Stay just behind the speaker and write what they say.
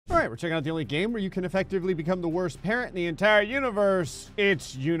right, we're checking out the only game where you can effectively become the worst parent in the entire universe.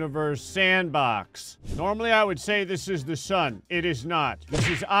 It's Universe Sandbox. Normally, I would say this is the sun. It is not. This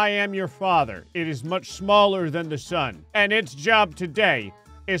is I Am Your Father. It is much smaller than the sun. And its job today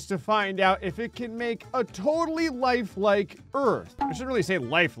is to find out if it can make a totally lifelike Earth. I shouldn't really say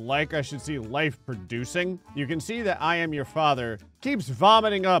lifelike, I should say life-producing. You can see that I Am Your Father keeps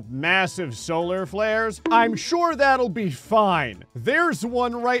vomiting up massive solar flares. I'm sure that'll be fine. There's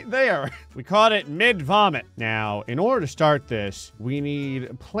one right there. We caught it mid-vomit. Now, in order to start this, we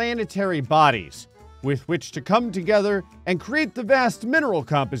need planetary bodies with which to come together and create the vast mineral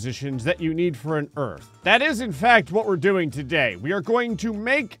compositions that you need for an Earth. That is, in fact, what we're doing today. We are going to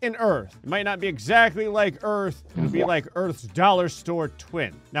make an Earth. It might not be exactly like Earth. It'll be like Earth's dollar store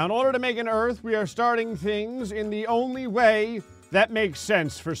twin. Now, in order to make an Earth, we are starting things in the only way that makes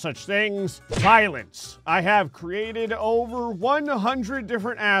sense for such things: violence. I have created over 100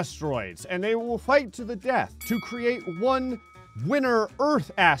 different asteroids, and they will fight to the death to create one winner Earth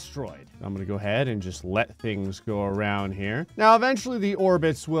asteroid. I'm gonna go ahead and just let things go around here. Now, eventually the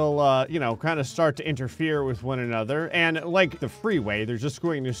orbits will, you know, kind of start to interfere with one another. And like the freeway, they're just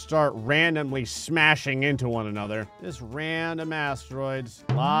going to start randomly smashing into one another. Just random asteroids.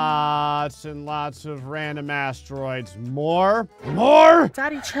 Lots and lots of random asteroids. More?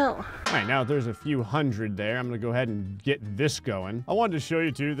 Daddy, chill. All right, now there's a few hundred there. I'm gonna go ahead and get this going. I wanted to show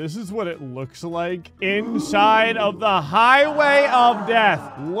you too, this is what it looks like inside of the highway of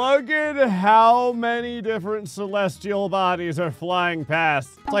death. Look at how many different celestial bodies are flying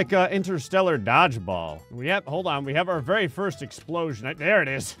past. It's like interstellar dodgeball. Hold on, we have our very first explosion. There it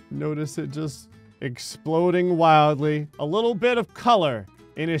is. Notice it just exploding wildly. A little bit of color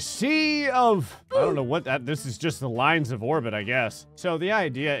in a sea of, I don't know what this is, just the lines of orbit, I guess. So the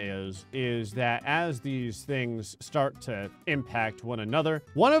idea is that as these things start to impact one another,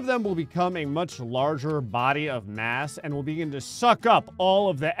 one of them will become a much larger body of mass and will begin to suck up all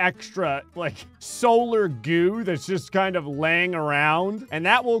of the extra, like, solar goo that's just kind of laying around, and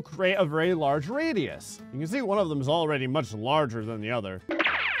that will create a very large radius. You can see one of them is already much larger than the other.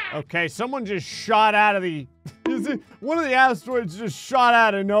 Okay, someone just shot out of the... One of the asteroids just shot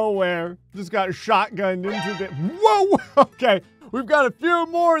out of nowhere. Just got shotgunned into the... Whoa! Okay, we've got a few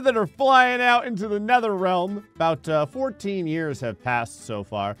more that are flying out into the nether realm. About 14 years have passed so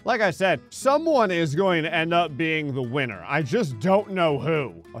far. Like I said, someone is going to end up being the winner. I just don't know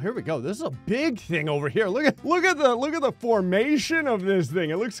who. Oh, here we go. This is a big thing over here. Look at the formation of this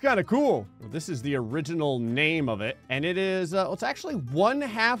thing. It looks kind of cool. Well, this is the original name of it, and it is it's actually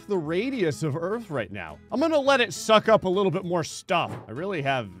 1/2 the radius of Earth right now. I'm gonna let it suck up a little bit more stuff. I really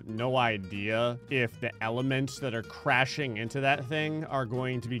have no idea if the elements that are crashing into that thing are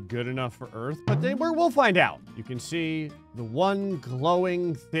going to be good enough for Earth, but we'll find out. You can see the one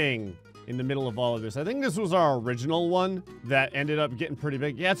glowing thing in the middle of all of this. I think this was our original one that ended up getting pretty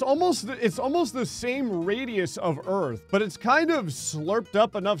big. Yeah, it's almost the same radius of Earth, but it's kind of slurped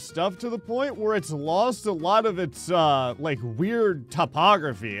up enough stuff to the point where it's lost a lot of its like weird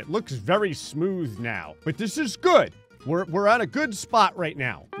topography. It looks very smooth now, but this is good. We're at a good spot right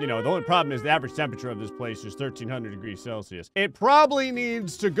now. You know, the only problem is the average temperature of this place is 1300 degrees Celsius. It probably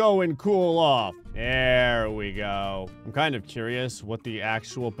needs to go and cool off. There we go. I'm kind of curious what the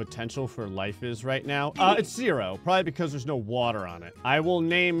actual potential for life is right now. It's 0, probably because there's no water on it. I will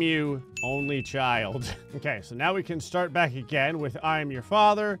name you Only Child. Okay, so now we can start back again with I Am Your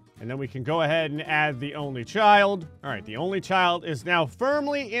Father, and then we can go ahead and add the Only Child. All right, the Only Child is now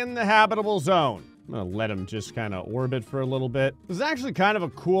firmly in the habitable zone. I'm gonna let him just kind of orbit for a little bit. This is actually kind of a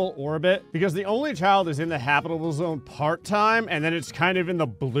cool orbit because the Only Child is in the habitable zone part-time, and then it's kind of in the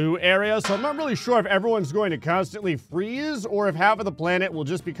blue area, so I'm not really sure if everyone's going to constantly freeze or if half of the planet will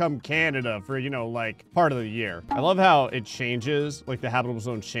just become Canada for, you know, like, part of the year. I love how it changes, like the habitable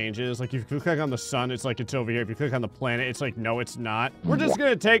zone changes. Like, if you click on the sun, it's like it's over here. If you click on the planet, it's like, no, it's not. We're just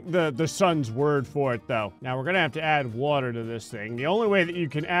gonna take the sun's word for it, though. Now, we're gonna have to add water to this thing. The only way that you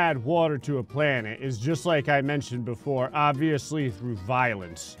can add water to a planet is just like I mentioned before, obviously through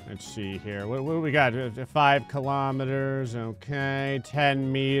violence. Let's see here. What do we got? 5 kilometers. Okay.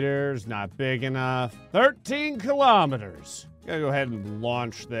 10 meters. Not big enough. 13 kilometers. Gotta go ahead and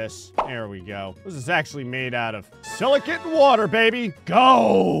launch this. There we go. This is actually made out of silicate water, baby.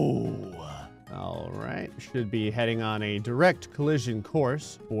 Go! All right, should be heading on a direct collision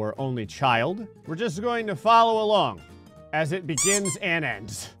course for Only Child. We're just going to follow along as it begins and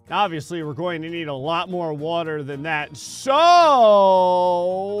ends. Obviously, we're going to need a lot more water than that,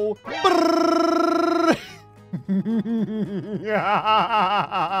 so...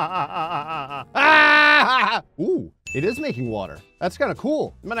 Ooh, It is making water. That's kind of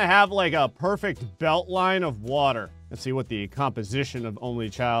cool. I'm gonna have like a perfect belt line of water. Let's see what the composition of Only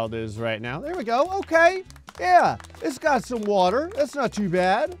Child is right now. There we go. Okay. Yeah, it's got some water. That's not too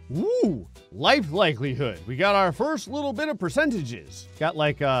bad. Ooh, life likelihood. We got our first little bit of percentages. Got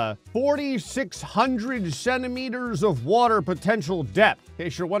like 4,600 centimeters of water potential depth. In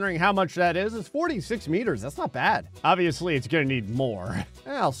case you're wondering how much that is, it's 46 meters. That's not bad. Obviously, it's gonna need more.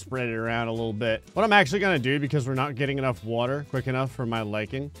 I'll spread it around a little bit. What I'm actually gonna do, because we're not getting enough water quick enough for my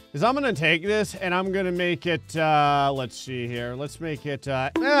liking, is I'm gonna take this and I'm gonna make it, let's see here. Let's make it,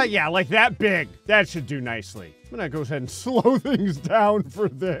 yeah, like that big. That should do nicely. I'm gonna go ahead and slow things down for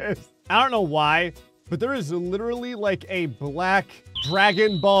this. I don't know why, but there is literally like a black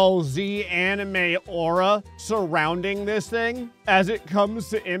Dragon Ball Z anime aura surrounding this thing as it comes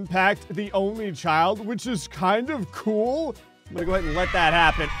to impact the Only Child, which is kind of cool. I'm gonna go ahead and let that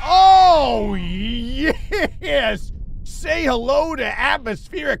happen. Oh, yes! Say hello to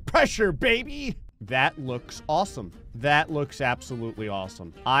atmospheric pressure, baby! That looks awesome. That looks absolutely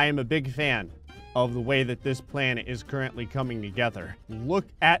awesome. I am a big fan of the way that this planet is currently coming together. Look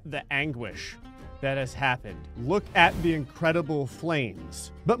at the anguish that has happened. Look at the incredible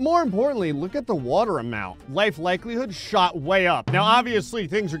flames. But more importantly, look at the water amount. Life likelihood shot way up. Now, obviously,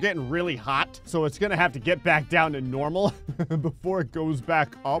 things are getting really hot, so it's gonna have to get back down to normal before it goes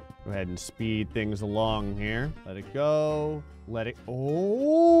back up. Go ahead and speed things along here. Let it go. Let it,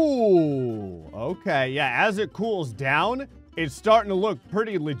 oh, okay. Yeah, as it cools down, it's starting to look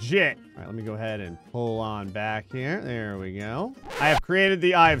pretty legit. All right, let me go ahead and pull on back here. There we go. I have created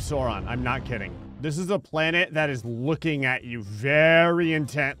the Eye of Sauron. I'm not kidding. This is a planet that is looking at you very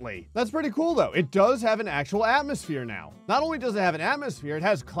intently. That's pretty cool, though. It does have an actual atmosphere now. Not only does it have an atmosphere, it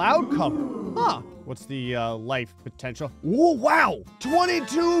has cloud cover. Huh. What's the life potential? Oh, wow.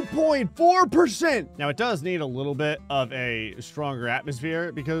 22.4%. Now, it does need a little bit of a stronger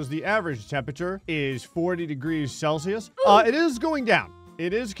atmosphere because the average temperature is 40 degrees Celsius. It is going down.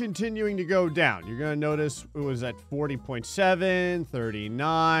 It is continuing to go down. You're going to notice it was at 40.7,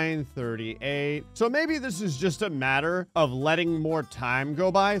 39, 38. So maybe this is just a matter of letting more time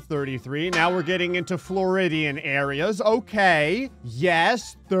go by. 33. Now we're getting into Floridian areas. Okay.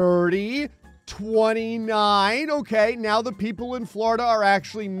 Yes, 30. 29. Okay, now the people in Florida are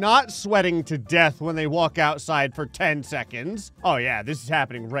actually not sweating to death when they walk outside for 10 seconds. Oh yeah, this is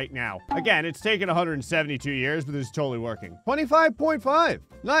happening right now. Again, it's taken 172 years, but this is totally working. 25.5.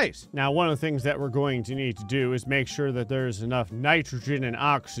 Nice. Now, one of the things that we're going to need to do is make sure that there's enough nitrogen and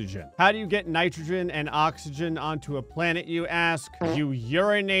oxygen. How do you get nitrogen and oxygen onto a planet, you ask? You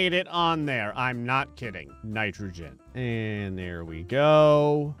urinate it on there. I'm not kidding. Nitrogen. And there we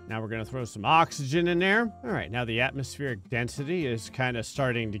go. Now we're gonna throw some oxygen in there. All right, now the atmospheric density is kind of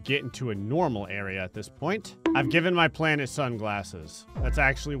starting to get into a normal area at this point. I've given my planet sunglasses. That's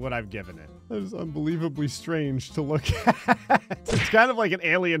actually what I've given it. That is unbelievably strange to look at. It's kind of like an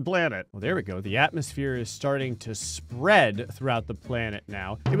alien planet. Well, there we go. The atmosphere is starting to spread throughout the planet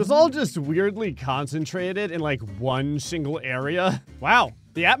now. It was all just weirdly concentrated in like one single area. Wow.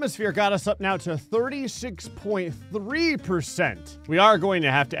 The atmosphere got us up now to 36.3%. We are going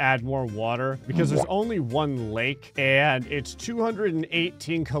to have to add more water because there's only one lake and it's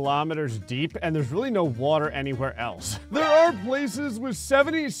 218 kilometers deep and there's really no water anywhere else. There are places with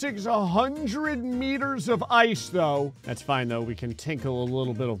 7,600 meters of ice though. That's fine though. We can tinkle a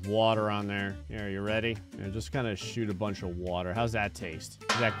little bit of water on there. Here, you ready? Here, just kind of shoot a bunch of water. How's that taste?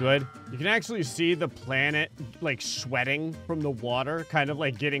 Is that good? You can actually see the planet like sweating from the water, kind of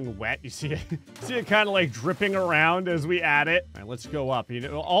like getting wet. You see it, see it kind of like dripping around as we add it. All right, let's go up. You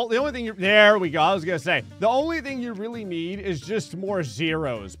know, the only thing there we go. I was gonna say the only thing you really need is just more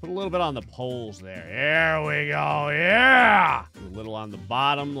zeros. Put a little bit on the poles there. There we go. Yeah. A little on the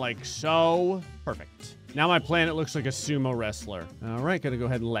bottom like so. Perfect. Now my planet looks like a sumo wrestler. All right, gonna go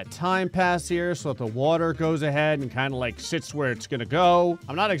ahead and let time pass here so that the water goes ahead and kind of like sits where it's gonna go.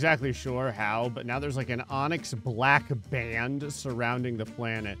 I'm not exactly sure how, but now there's like an onyx black band surrounding the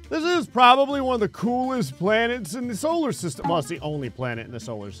planet. This is probably one of the coolest planets in the solar system. Well, it's the only planet in the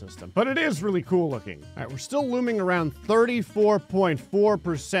solar system, but it is really cool looking. All right, we're still looming around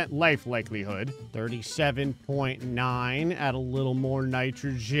 34.4% life likelihood. 37.9, add a little more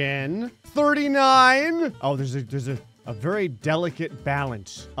nitrogen. 39. Oh, there's a very delicate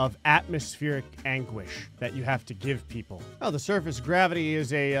balance of atmospheric anguish that you have to give people. Oh, the surface gravity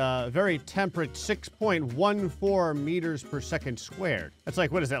is a very temperate 6.14 meters per second squared. It's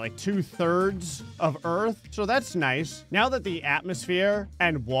like, what is that, like 2/3 of Earth? So that's nice. Now that the atmosphere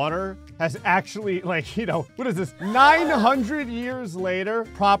and water has actually, like, you know, what is this, 900 years later,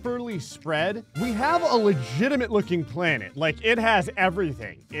 properly spread, we have a legitimate looking planet. Like, it has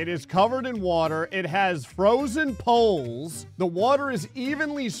everything. It is covered in water. It has frozen poles. The water is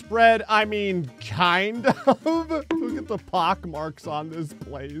evenly spread. I mean, kind of. Look at the pock marks on this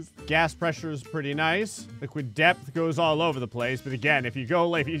place. Gas pressure is pretty nice. Liquid depth goes all over the place. But again, if you go,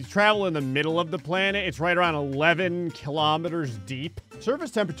 like, if you travel in the middle of the planet, it's right around 11 kilometers deep. Surface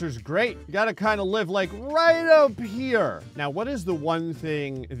temperature is great. You gotta kind of live like right up here. Now, what is the one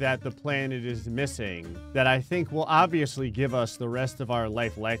thing that the planet is missing that I think will obviously give us the rest of our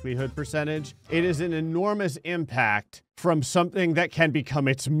life likelihood percentage? It is an enormous impact from something that can become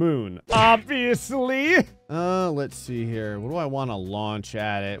its moon. Obviously. Let's see here. What do I want to launch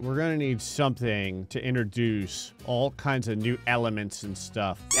at it? We're gonna need something to introduce all kinds of new elements and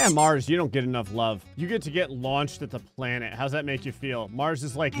stuff. Yeah, Mars, you don't get enough love. You get to get launched at the planet. How's that make you feel? Mars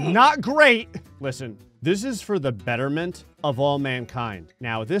is like, not great. Listen, this is for the betterment of all mankind.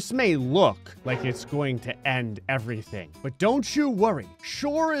 Now, this may look like it's going to end everything, but don't you worry.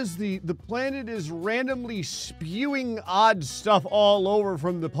 Sure as the planet is randomly spewing odd stuff all over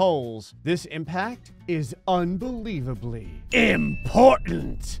from the poles, this impact is unbelievably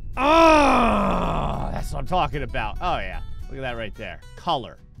important. That's what I'm talking about. Oh yeah, look at that right there.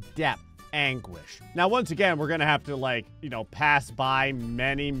 Color, depth, anguish. Now, once again, we're gonna have to, like, you know, pass by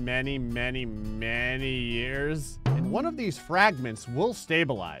many, many, many, many years. And one of these fragments will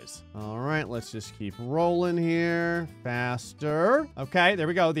stabilize. All right, let's just keep rolling here. Faster. Okay, there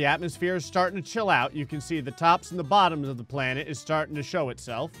we go. The atmosphere is starting to chill out. You can see the tops and the bottoms of the planet is starting to show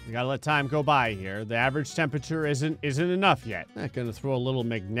itself. We gotta let time go by here. The average temperature isn't enough yet. I'm gonna throw a little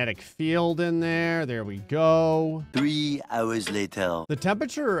magnetic field in there. There we go. 3 hours later. The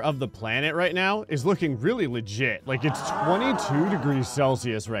temperature of the planet right now is looking really legit. Like, it's 22 degrees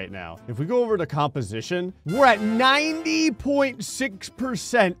Celsius right now. If we go over to composition, we're at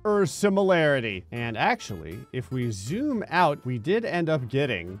 90.6% Earth similarity. And actually, if we zoom out, we did end up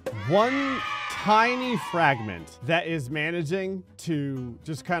getting one tiny fragment that is managing to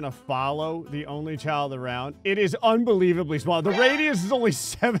just kind of follow the only child around. It is unbelievably small. The radius is only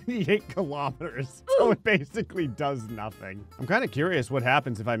 78 kilometers, so it basically does nothing. I'm kind of curious what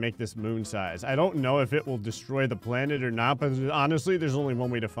happens if I make this moon size. I don't know if it will destroy the planet or not, but honestly, there's only one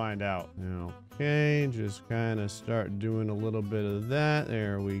way to find out. Okay, just kind of start doing a little bit of that.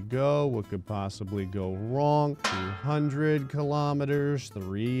 There we go. What could possibly go wrong? 200 kilometers,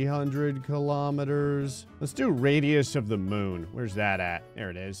 300 kilometers. Let's do radius of the moon. Where's that at? There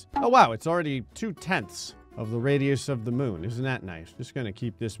it is. Oh, wow, it's already 2/10 of the radius of the moon. Isn't that nice? Just gonna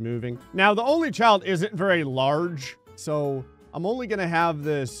keep this moving. Now, the only child isn't very large, so I'm only gonna have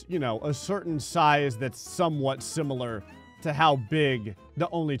this, you know, a certain size that's somewhat similar to how big the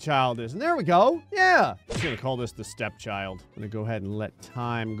only child is. And there we go. Yeah. I'm just gonna call this the stepchild. I'm gonna go ahead and let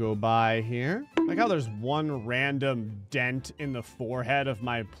time go by here. Like how there's one random dent in the forehead of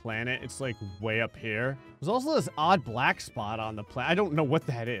my planet. It's like way up here. There's also this odd black spot on the planet. I don't know what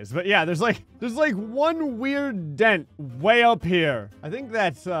that is, but yeah, there's like one weird dent way up here. I think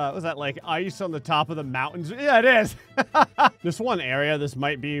that's, was that like ice on the top of the mountains? Yeah, it is. This one area, this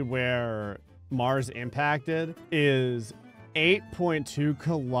might be where Mars impacted, is 8.2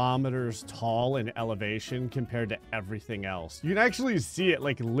 kilometers tall in elevation compared to everything else. You can actually see it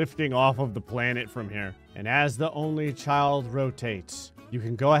like lifting off of the planet from here. And as the only child rotates, you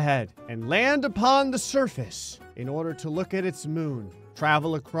can go ahead and land upon the surface in order to look at its moon,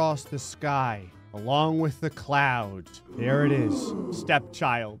 travel across the sky, along with the clouds. There it is,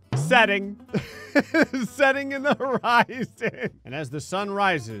 stepchild, setting, setting in the horizon. And as the sun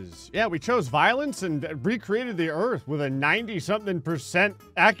rises, yeah, we chose violence and recreated the Earth with a 90-something%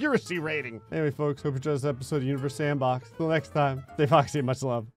 accuracy rating. Anyway, folks, hope you enjoyed this episode of Universe Sandbox. Till next time, stay foxy and much love.